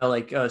know,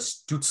 like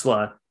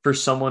Stutzla for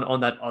someone on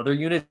that other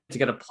unit to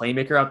get a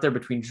playmaker out there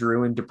between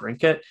Drew and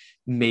DeBrinket,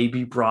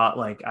 maybe brought,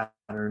 like, I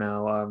don't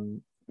know,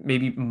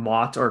 maybe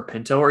Mott or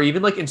Pinto, or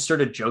even like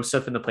inserted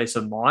Joseph in the place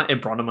of Mott and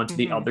brought him onto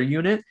the Hmm. other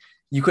unit,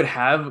 you could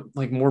have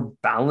like more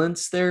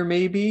balance there,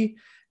 maybe.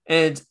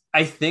 And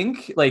I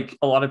think like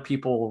a lot of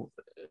people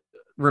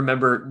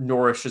remember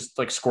Norris just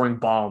like scoring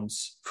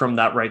bombs from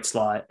that right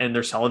slot, and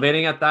they're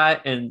salivating at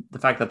that. And the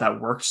fact that that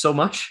works so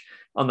much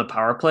on the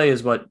power play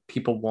is what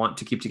people want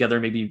to keep together.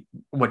 Maybe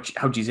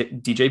how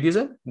DJ views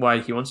it, why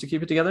he wants to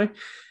keep it together.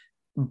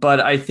 But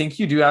I think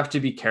you do have to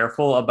be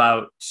careful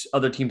about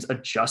other teams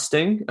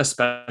adjusting,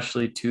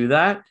 especially to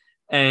that,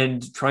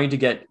 and trying to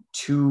get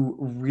two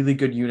really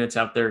good units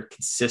out there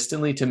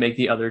consistently to make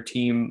the other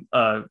team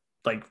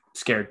like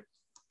scared,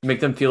 make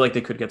them feel like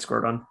they could get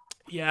scored on.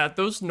 Yeah,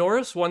 those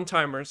Norris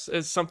one-timers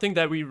is something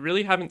that we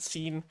really haven't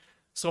seen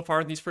so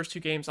far in these first two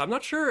games. I'm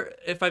not sure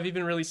if I've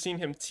even really seen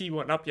him tee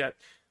one up yet,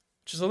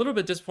 which is a little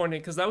bit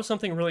disappointing because that was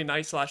something really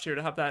nice last year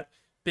to have that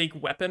big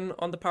weapon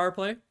on the power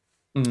play.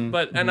 And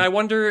Mm-hmm. I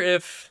wonder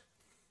if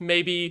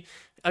maybe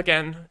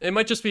again it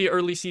might just be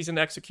early season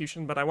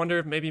execution, but I wonder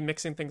if maybe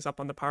mixing things up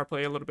on the power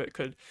play a little bit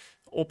could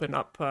open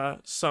up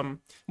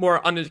some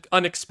more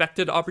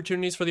unexpected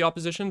opportunities for the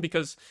opposition.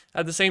 Because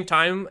at the same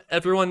time,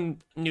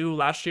 everyone knew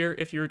last year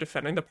if you were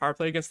defending the power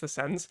play against the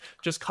Sens,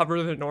 just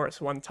cover the Norris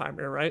one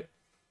timer, right?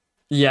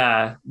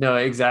 Yeah, no,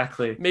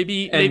 exactly.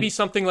 Maybe And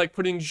something like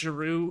putting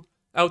Giroux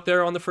out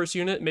there on the first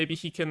unit. Maybe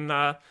he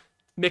can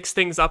mix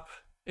things up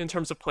in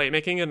terms of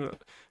playmaking and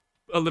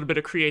a little bit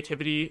of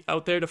creativity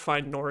out there to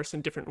find Norris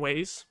in different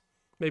ways.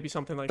 Maybe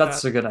something like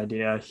that's that. a good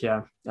idea.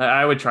 Yeah,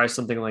 I would try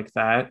something like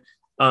that.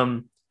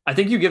 I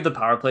think you give the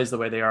power plays the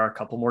way they are a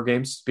couple more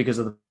games because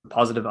of the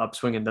positive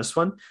upswing in this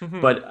one.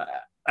 Hmm. But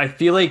I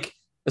feel like,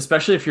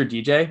 especially if you're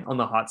DJ on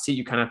the hot seat,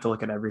 you kind of have to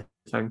look at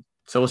everything.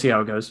 So we'll see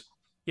how it goes.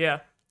 Yeah.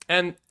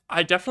 And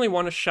I definitely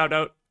want to shout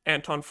out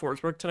Anton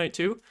Forsberg tonight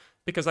too,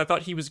 because I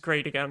thought he was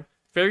great again.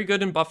 Very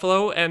good in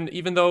Buffalo, and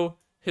even though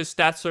his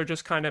stats are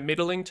just kind of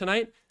middling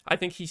tonight, I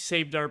think he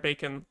saved our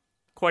bacon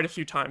quite a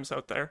few times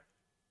out there.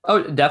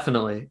 Oh,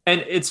 definitely.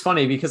 And it's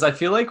funny because I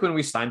feel like when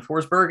we signed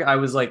Forsberg, I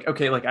was like,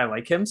 okay, like I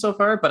like him so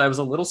far, but I was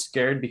a little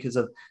scared because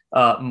of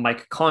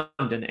Mike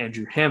Condon,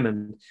 Andrew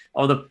Hammond,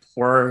 all the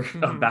poor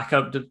Hmm.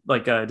 backup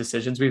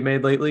decisions we've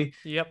made lately.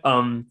 Yep.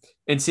 And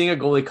seeing a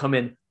goalie come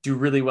in do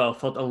really well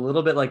felt a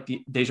little bit like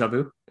deja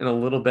vu and a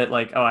little bit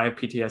like, oh, I have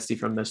PTSD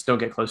from this. Don't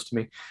get close to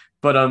me.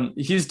 But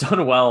he's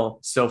done well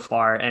so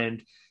far,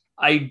 and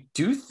I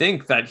do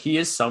think that he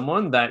is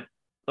someone that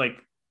like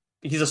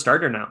he's a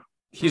starter now.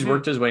 He's Hmm.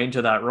 worked his way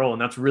into that role,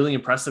 and that's really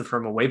impressive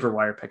from a waiver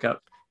wire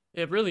pickup.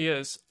 It really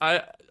is.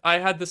 I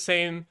had the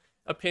same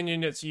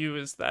opinion as you.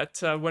 Is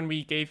that when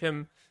we gave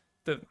him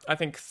the I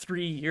think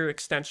 3 year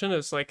extension,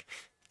 is like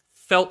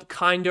felt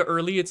kind of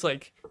early. It's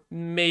like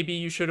maybe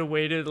you should have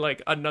waited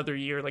like another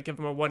year, like give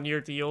him a 1 year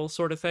deal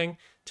sort of thing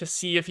to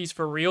see if he's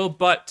for real.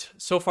 But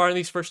so far in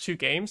these first two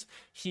games,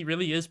 he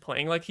really is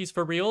playing like he's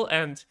for real.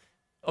 And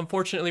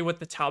unfortunately, with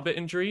the Talbot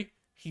injury,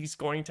 he's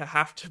going to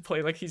have to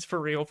play like he's for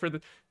real for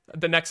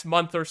the next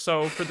month or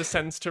so for the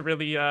Sens to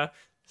really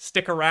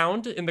stick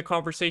around in the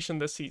conversation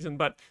this season.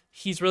 But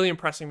he's really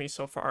impressing me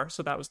so far,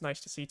 so that was nice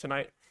to see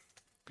tonight.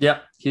 Yeah,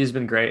 he's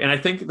been great, and I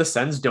think the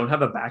Sens don't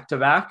have a back to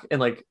back in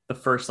like the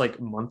first like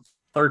month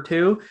or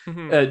two,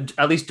 Hmm.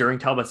 at least during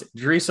Talbot's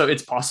injury. So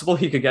it's possible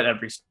he could get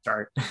every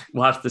start.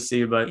 We'll have to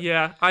see, but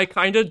Yeah, I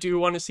kind of do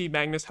want to see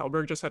Magnus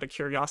Hellberg just out of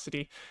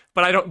curiosity,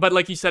 but I don't. But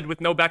like you said,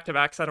 with no back to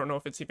backs, I don't know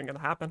if it's even going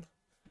to happen.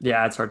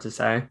 yeah, it's hard to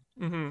say.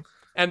 Hmm.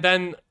 And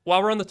then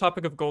while we're on the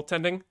topic of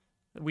goaltending,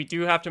 we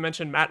do have to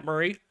mention Matt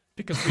Murray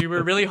because we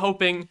were really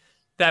hoping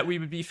that we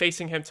would be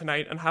facing him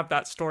tonight and have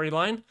that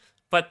storyline.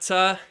 But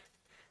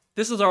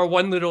this is our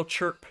one little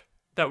chirp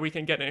that we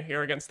can get in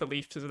here against the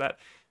Leafs is that,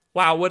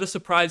 wow, what a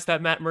surprise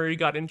that Matt Murray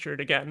got injured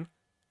again.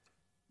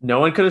 No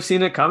one could have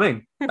seen it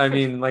coming. I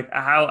mean, like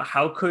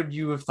how could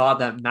you have thought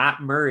that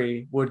Matt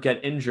Murray would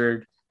get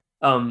injured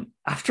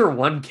after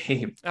one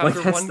game?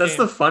 After That's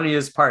the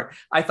funniest part.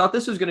 I thought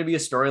this was going to be a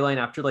storyline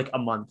after like a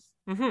month.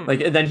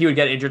 Like, and then he would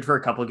get injured for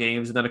a couple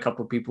games, and then a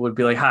couple people would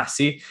be like,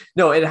 see,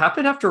 no, it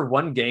happened after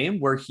one game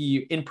where he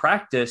in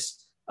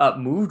practice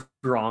moved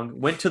wrong,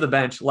 went to the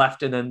bench,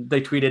 left, and then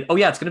they tweeted, oh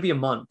yeah, it's going to be a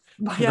month,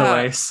 by the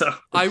way. So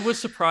I was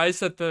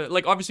surprised that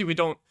obviously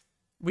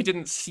we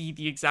didn't see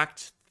the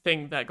exact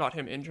thing that got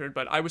him injured,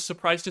 but I was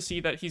surprised to see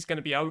that he's going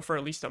to be out for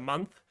at least a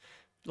month,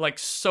 like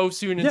so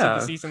soon into the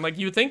season. Like,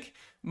 you would think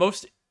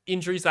most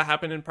injuries that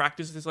happen in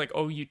practice is like,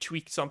 oh, you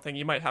tweaked something,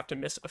 you might have to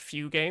miss a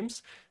few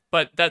games.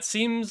 But that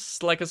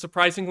seems like a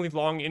surprisingly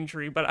long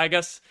injury, but I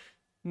guess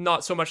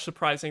not so much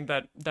surprising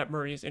that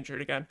Murray is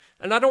injured again.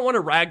 And I don't want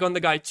to rag on the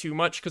guy too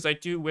much because I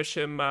do wish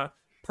him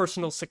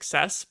personal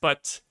success,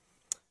 but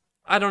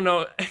I don't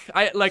know.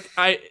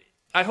 I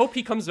hope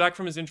he comes back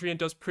from his injury and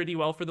does pretty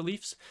well for the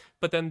Leafs,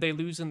 but then they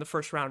lose in the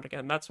first round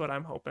again. That's what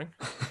I'm hoping.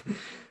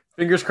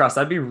 Fingers crossed.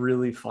 That'd be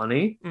really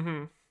funny.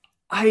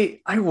 I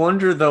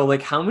wonder though,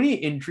 like how many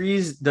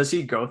injuries does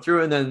he go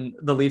through? And then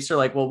the Leafs are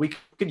like, well, we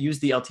could use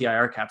the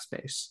LTIR cap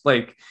space.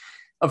 Like,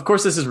 of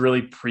course, this is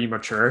really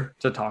premature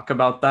to talk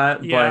about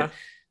that, but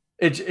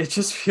it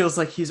just feels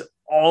like he's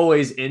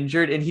always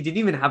injured, and he didn't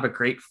even have a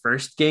great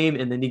first game,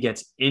 and then he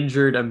gets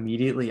injured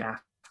immediately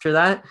after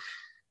that.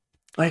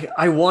 Like,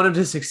 I want him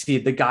to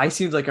succeed. The guy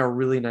seems like a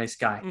really nice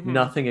guy.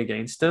 Nothing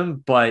against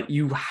him, but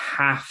you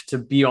have to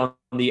be on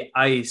the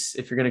ice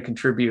if you're going to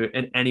contribute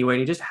in any way. And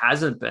he just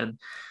hasn't been.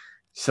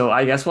 So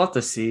I guess we'll have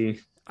to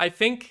see. I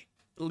think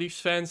Leafs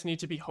fans need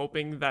to be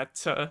hoping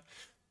that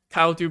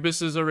Kyle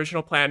Dubas's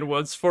original plan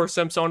was for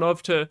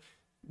Samsonov to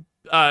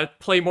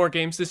play more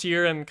games this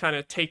year and kind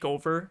of take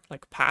over,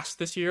 like past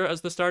this year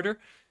as the starter.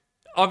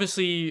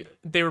 Obviously,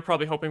 they were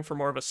probably hoping for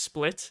more of a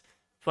split,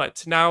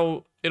 but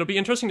now it'll be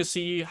interesting to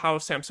see how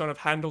Samsonov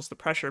handles the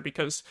pressure,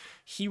 because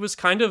he was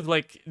kind of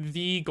like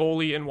the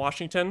goalie in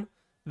Washington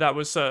that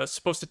was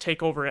supposed to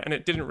take over it, and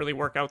it didn't really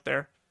work out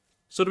there.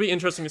 So it'll be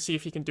interesting to see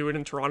if he can do it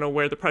in Toronto,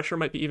 where the pressure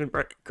might be even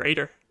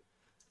greater.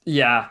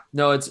 Yeah,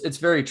 no, it's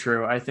very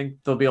true. I think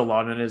there'll be a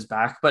lot on his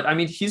back, but I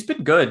mean, he's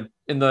been good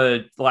in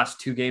the last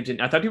two games,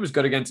 and I thought he was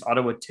good against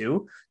Ottawa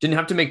too. Didn't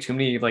have to make too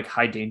many like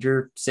high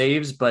danger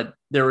saves, but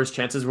there was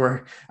chances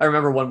where I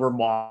remember one where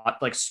Mott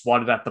like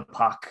swatted at the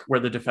puck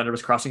where the defender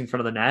was crossing in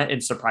front of the net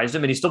and surprised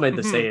him, and he still made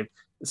the save.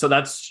 So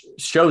that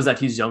shows that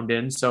he's zoned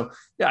in. So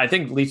yeah, I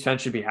think Leafs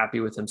fans should be happy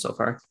with him so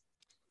far.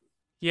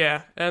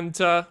 Yeah, and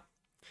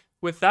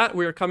with that,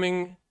 we're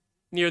coming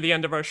near the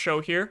end of our show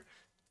here.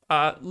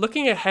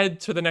 Looking ahead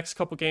to the next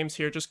couple games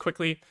here, just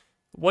quickly,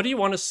 what do you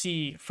want to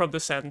see from the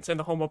Sens in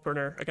the home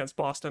opener against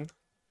Boston?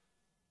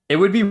 It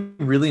would be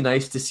really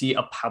nice to see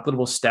a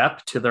palpable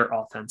step to their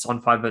offense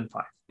on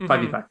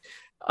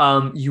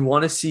 5v5. You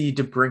want to see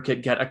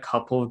DeBrincat get a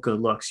couple of good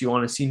looks. You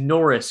want to see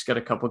Norris get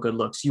a couple of good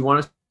looks. You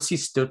want to see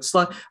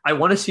Stützle. I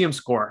want to see him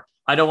score.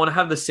 I don't want to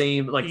have the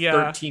same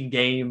 13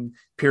 game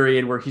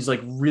period where he's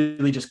like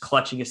really just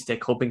clutching his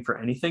stick, hoping for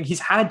anything. He's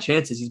had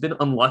chances. He's been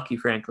unlucky,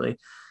 frankly.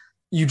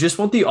 You just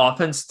want the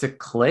offense to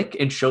click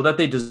and show that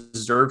they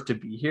deserve to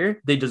be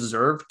here. They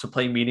deserve to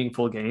play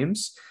meaningful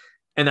games,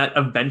 and that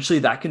eventually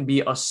that can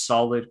be a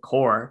solid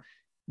core,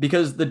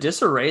 because the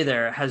disarray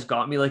there has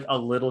got me like a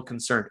little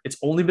concerned. It's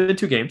only been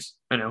 2 games,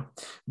 I know,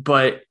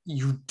 but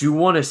you do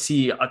want to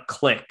see a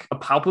click, a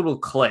palpable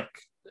click.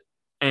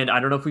 And I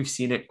don't know if we've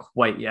seen it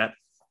quite yet.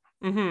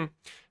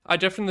 I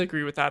definitely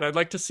agree with that. I'd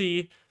like to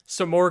see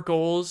some more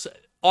goals.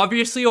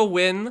 Obviously a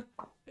win.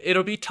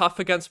 It'll be tough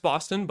against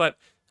Boston, but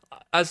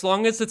as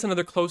long as it's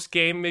another close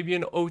game, maybe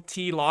an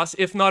OT loss,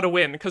 if not a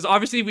win, because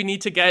obviously we need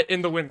to get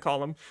in the win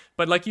column.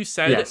 But like you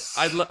said, yes,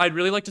 I'd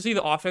really like to see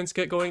the offense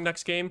get going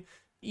next game,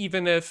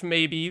 even if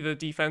maybe the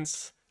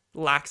defense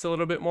lacks a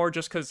little bit more,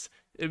 just because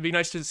it'd be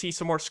nice to see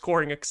some more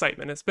scoring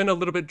excitement. It's been a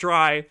little bit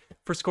dry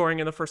for scoring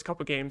in the first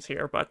couple games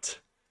here, but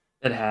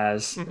it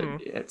has.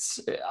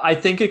 I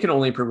think it can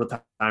only improve with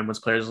time once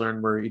players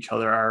learn where each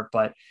other are.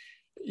 But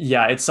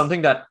yeah, it's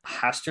something that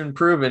has to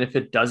improve, and if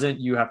it doesn't,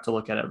 you have to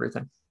look at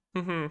everything.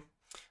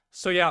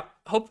 So yeah,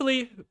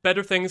 hopefully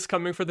better things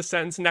coming for the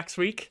Sens next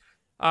week.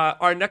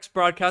 Our next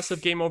broadcast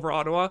of Game Over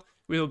Ottawa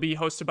will be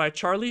hosted by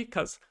Charlie,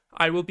 because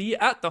I will be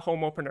at the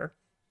home opener.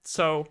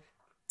 So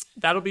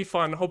that'll be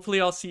fun.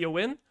 Hopefully I'll see a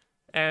win,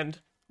 and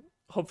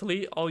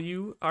hopefully all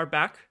you are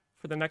back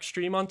for the next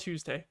stream on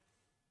Tuesday.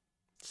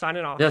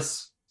 Signing off.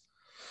 Yes.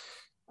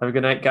 Have a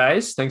good night,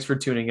 guys. Thanks for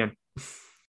tuning in.